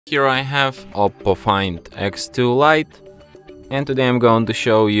Here I have OPPO Find X2 Lite, and today I'm going to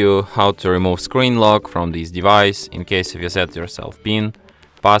show you how to remove screen lock from this device in case if you set yourself PIN,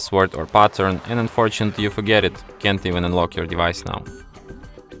 password or pattern and unfortunately you forget it, can't even unlock your device now.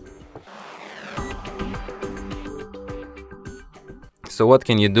 So what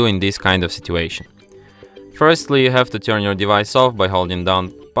can you do in this kind of situation? Firstly, you have to turn your device off by holding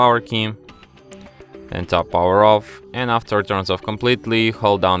down power key, then tap power off, and after it turns off completely,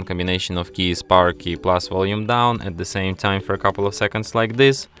 hold down combination of keys power key plus volume down at the same time for a couple of seconds like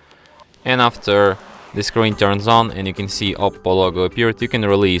this. And after the screen turns on and you can see OPPO logo appeared, you can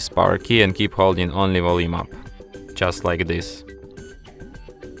release power key and keep holding only volume up, just like this.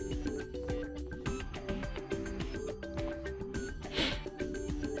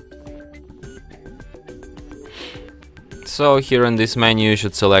 So here in this menu you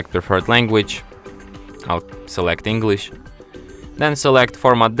should select preferred language. I'll select English. Then select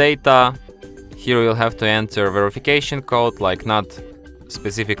format data. Here you'll have to enter verification code, like not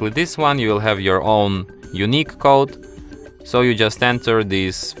specifically this one, you will have your own unique code. So you just enter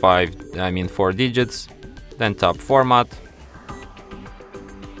these 4 digits, then tap format.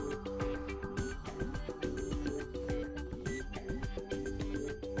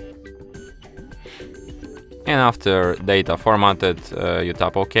 And after data formatted, you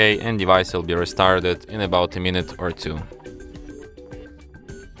tap OK and device will be restarted in about a minute or two.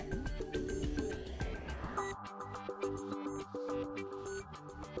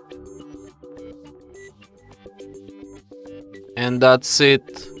 And that's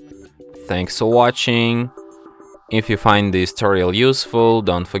it. Thanks for watching. If you find this tutorial useful,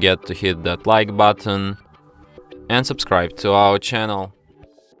 don't forget to hit that like button and subscribe to our channel.